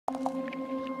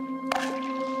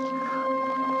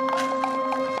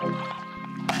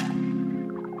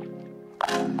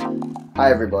Hi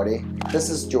everybody,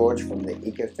 this is George from the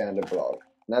EcoFounder blog,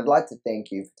 and I'd like to thank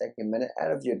you for taking a minute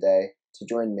out of your day to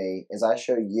join me as I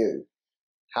show you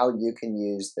how you can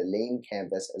use the Lean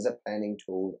Canvas as a planning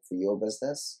tool for your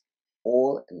business,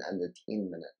 all in under 10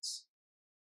 minutes.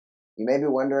 You may be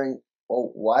wondering,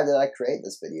 well, why did I create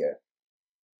this video?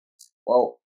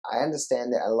 Well, I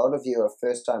understand that a lot of you are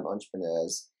first-time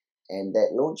entrepreneurs and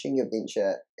that launching your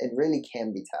venture, it really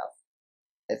can be tough.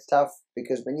 It's tough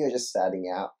because when you're just starting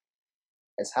out,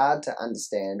 it's hard to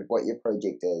understand what your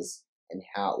project is and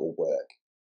how it will work.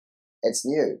 It's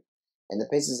new, and the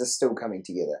pieces are still coming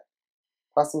together.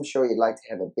 Plus, I'm sure you'd like to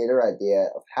have a better idea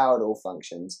of how it all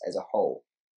functions as a whole.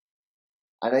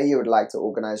 I know you would like to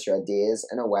organize your ideas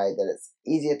in a way that it's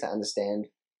easier to understand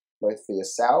both for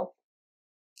yourself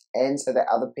and so that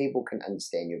other people can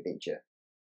understand your venture.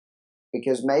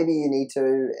 Because maybe you need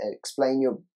to explain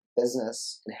your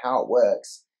business and how it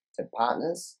works to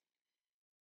partners,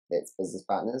 that's business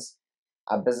partners,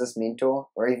 a business mentor,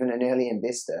 or even an early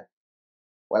investor.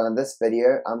 Well, in this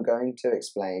video, I'm going to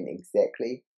explain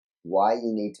exactly why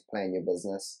you need to plan your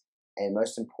business, and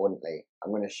most importantly,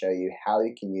 I'm going to show you how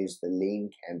you can use the Lean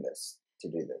Canvas to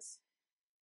do this.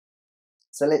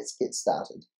 So let's get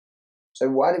started. So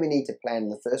why do we need to plan in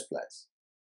the first place?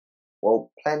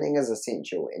 Well, planning is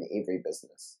essential in every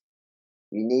business.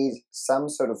 You need some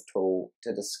sort of tool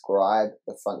to describe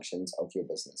the functions of your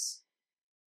business.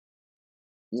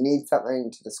 You need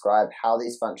something to describe how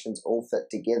these functions all fit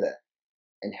together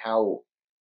and how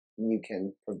you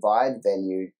can provide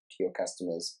value to your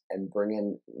customers and bring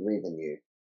in revenue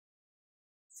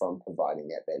from providing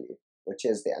that value, which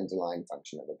is the underlying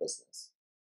function of a business.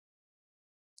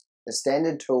 The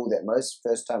standard tool that most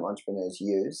first-time entrepreneurs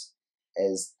use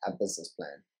is a business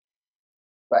plan.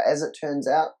 But as it turns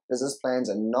out, business plans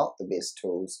are not the best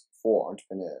tools for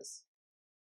entrepreneurs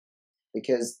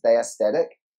because they are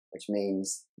static, which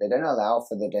means they don't allow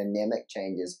for the dynamic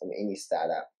changes of any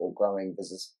startup or growing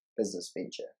business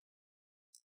venture.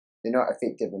 They're not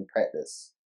effective in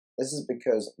practice. This is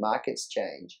because markets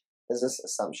change, business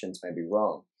assumptions may be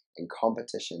wrong, and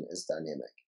competition is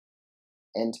dynamic.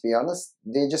 And to be honest,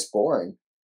 they're just boring.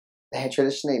 They are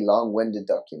traditionally long-winded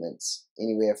documents,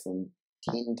 anywhere from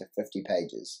 10 to 50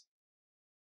 pages.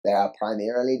 They are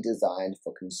primarily designed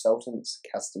for consultants,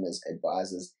 customers,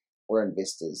 advisors, or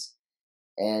investors,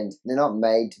 and they're not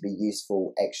made to be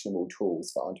useful, actionable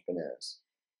tools for entrepreneurs.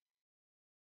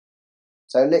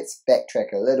 So let's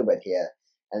backtrack a little bit here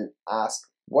and ask,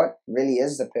 what really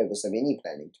is the purpose of any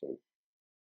planning tool?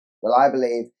 Well, I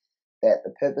believe that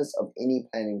the purpose of any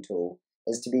planning tool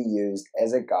is to be used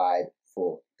as a guide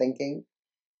for thinking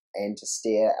and to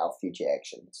steer our future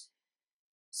actions.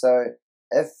 So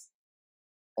if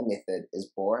a method is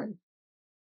boring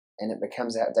and it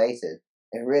becomes outdated,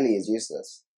 it really is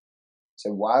useless. So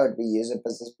why would we use a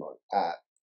business plan in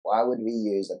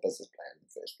the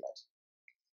first place?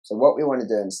 So what we want to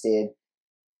do instead,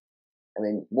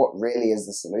 what really is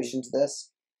the solution to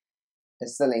this?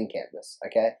 It's the Lean Canvas,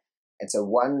 okay? It's a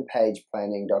one-page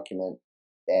planning document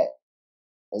that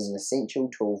is an essential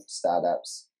tool for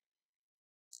startups.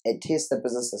 It tests the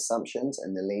business assumptions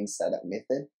in the Lean Startup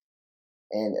method,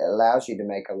 and it allows you to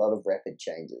make a lot of rapid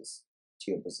changes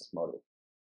to your business model.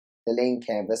 The Lean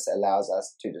Canvas allows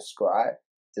us to describe,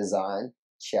 design,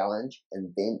 challenge,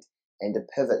 invent, and to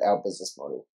pivot our business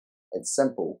model. It's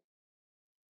simple,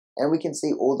 and we can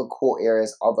see all the core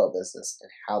areas of our business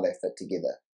and how they fit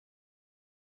together.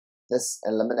 This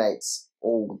eliminates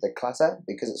all the clutter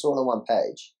because it's all on one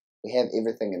page. We have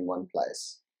everything in one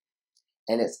place.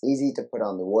 And it's easy to put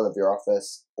on the wall of your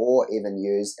office or even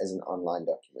use as an online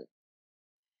document.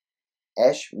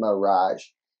 Ash Maharaj,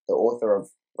 the author of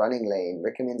Running Lean,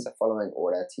 recommends the following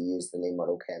order to use the Lean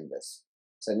Model Canvas.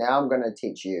 So now I'm going to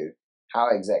teach you how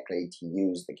exactly to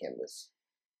use the canvas.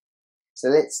 So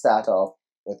let's start off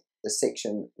with the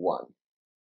section 1,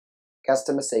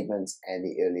 customer segments and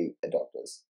the early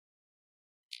adopters.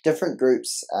 Different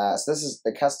groups, so this is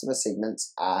the customer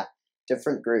segments are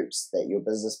different groups that your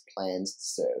business plans to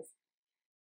serve.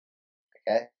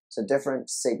 Okay, so different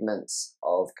segments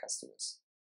of customers.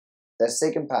 The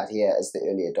second part here is the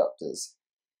early adopters,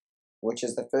 which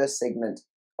is the first segment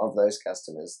of those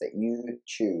customers that you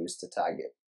choose to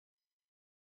target.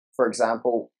 For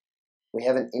example, we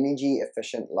have an energy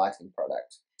efficient lighting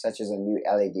product, such as a new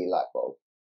LED light bulb,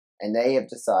 and they have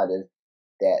decided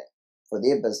that for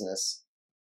their business,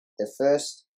 the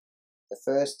first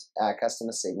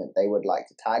customer segment they would like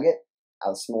to target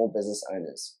are small business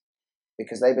owners,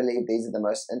 because they believe these are the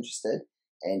most interested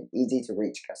and easy to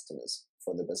reach customers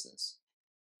for the business.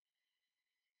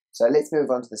 So let's move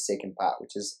on to the second part,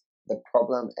 which is the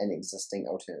problem and existing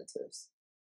alternatives.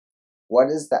 What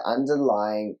is the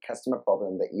underlying customer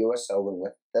problem that you are solving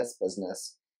with this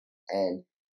business, and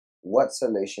what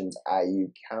solutions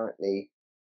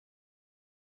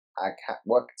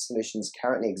what solutions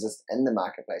currently exist in the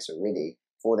marketplace already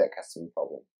for that customer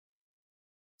problem?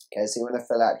 Okay, so you want to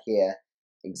fill out here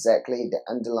exactly the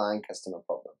underlying customer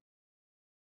problem.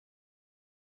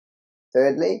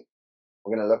 Thirdly,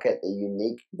 we're going to look at the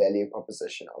unique value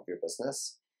proposition of your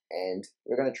business, and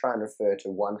we're going to try and refer to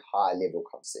one high level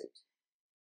concept.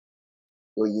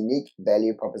 Your unique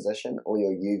value proposition, or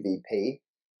your UVP,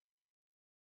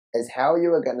 is how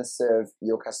you are going to serve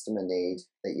your customer need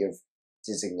that you've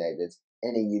designated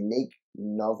in a unique,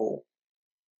 novel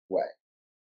way.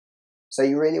 So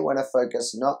you really want to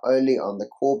focus not only on the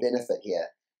core benefit here,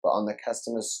 but on the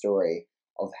customer's story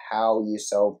of how you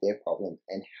solve their problem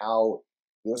and how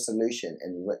your solution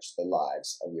enriched the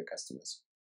lives of your customers.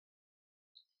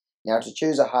 Now, to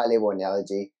choose a high-level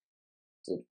analogy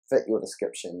to fit your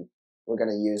description, we're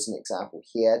going to use an example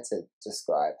here to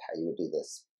describe how you would do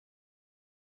this.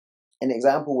 An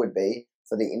example would be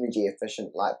for the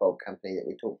energy-efficient light bulb company that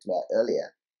we talked about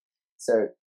earlier. So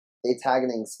they're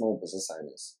targeting small business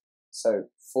owners. So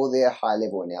for their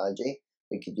high-level analogy,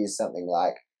 we could use something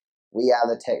like, we are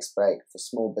the tax break for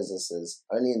small businesses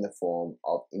only in the form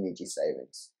of energy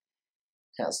savings.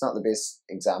 Now, it's not the best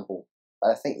example,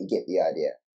 but I think you get the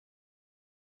idea.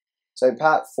 So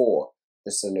part 4,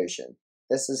 the solution.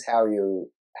 This is how you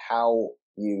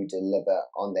deliver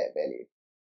on that value.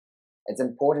 It's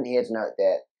important here to note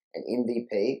that an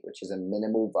MVP, which is a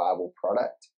minimal viable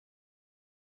product,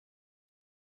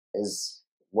 is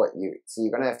so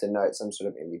you're going to have to note some sort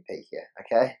of MVP here,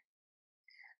 okay?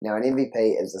 Now, an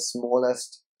MVP is the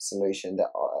smallest solution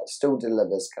that still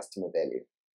delivers customer value.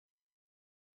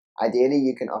 Ideally,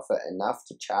 you can offer enough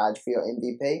to charge for your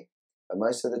MVP, but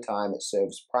most of the time it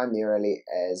serves primarily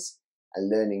as a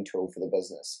learning tool for the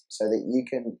business so that you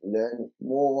can learn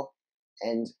more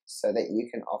and so that you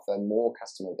can offer more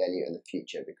customer value in the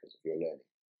future because of your learning.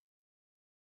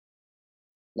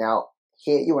 Now,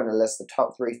 here you want to list the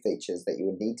top 3 features that you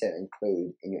would need to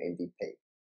include in your MVP.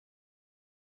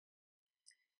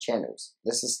 Channels.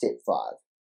 This is step 5.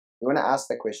 You want to ask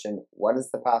the question, what is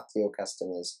the path to your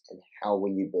customers and how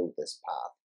will you build this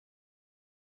path?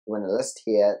 You want to list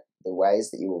here the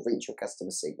ways that you will reach your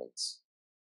customer segments.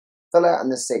 Fill out in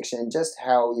this section just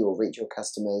how you will reach your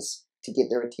customers to get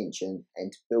their attention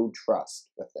and to build trust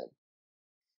with them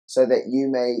so that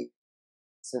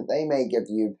they may give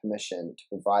you permission to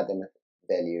provide them with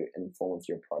value in the form of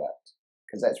your product,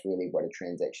 because that's really what a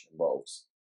transaction involves.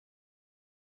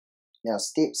 Now,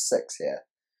 step 6 here,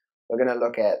 we're going to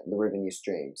look at the revenue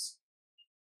streams.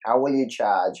 How will you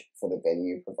charge for the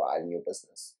value you provide in your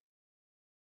business?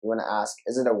 You want to ask,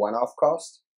 is it a one-off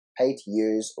cost, pay to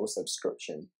use, or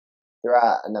subscription? There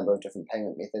are a number of different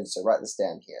payment methods, so write this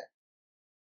down here.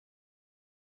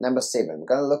 Number 7, we're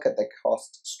going to look at the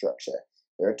cost structure.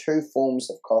 There are 2 forms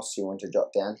of costs you want to jot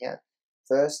down here.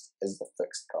 First is the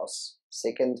fixed costs.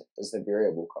 Second is the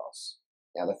variable costs.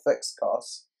 Now, the fixed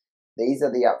costs, these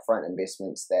are the upfront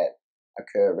investments that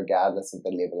occur regardless of the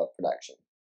level of production.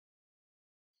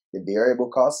 The variable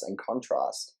costs, in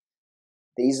contrast,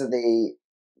 these are the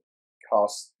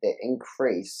costs that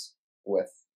increase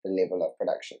with the level of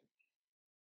production.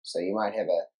 So you might have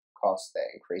a cost that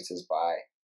increases by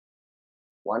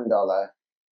 $1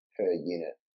 per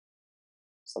unit,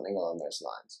 something along those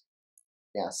lines.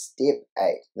 Now, step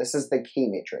 8, this is the key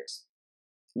metrics.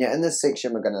 Now, in this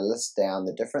section, we're going to list down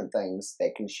the different things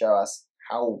that can show us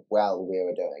how well we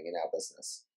are doing in our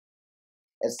business.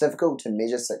 It's difficult to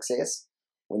measure success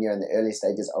when you're in the early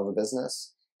stages of a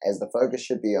business, as the focus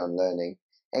should be on learning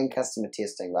and customer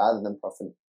testing rather than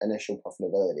initial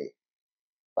profitability.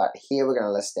 But here we're going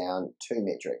to list down 2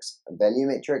 metrics, a value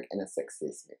metric and a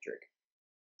success metric.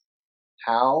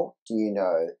 How do you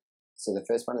know? So the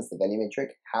first one is the value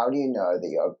metric. How do you know that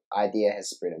your idea has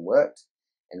spread and worked?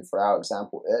 And for our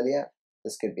example earlier,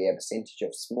 this could be a percentage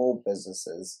of small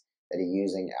businesses that are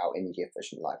using our energy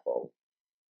efficient light bulb.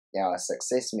 Now, a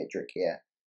success metric here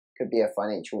could be a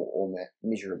financial or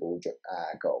measurable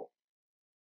goal.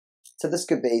 So this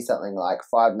could be something like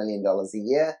 $5 million a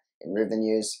year in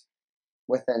revenues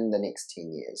within the next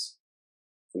 10 years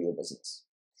for your business.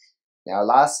 Now,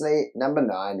 lastly, number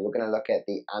 9, we're going to look at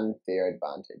the unfair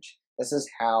advantage. This is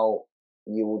how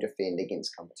you will defend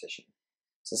against competition.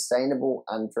 Sustainable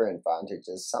unfair advantage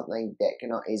is something that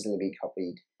cannot easily be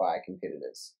copied by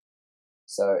competitors.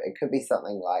 So it could be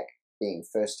something like being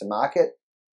first to market,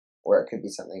 or it could be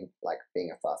something like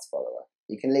being a fast follower.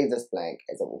 You can leave this blank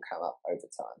as it will come up over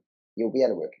time. You'll be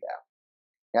able to work it out.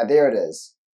 Now, there it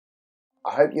is.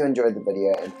 I hope you enjoyed the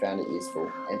video and found it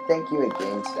useful, and thank you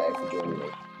again today for joining me.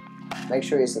 Make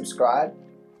sure you subscribe,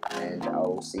 and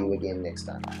I'll see you again next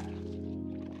time.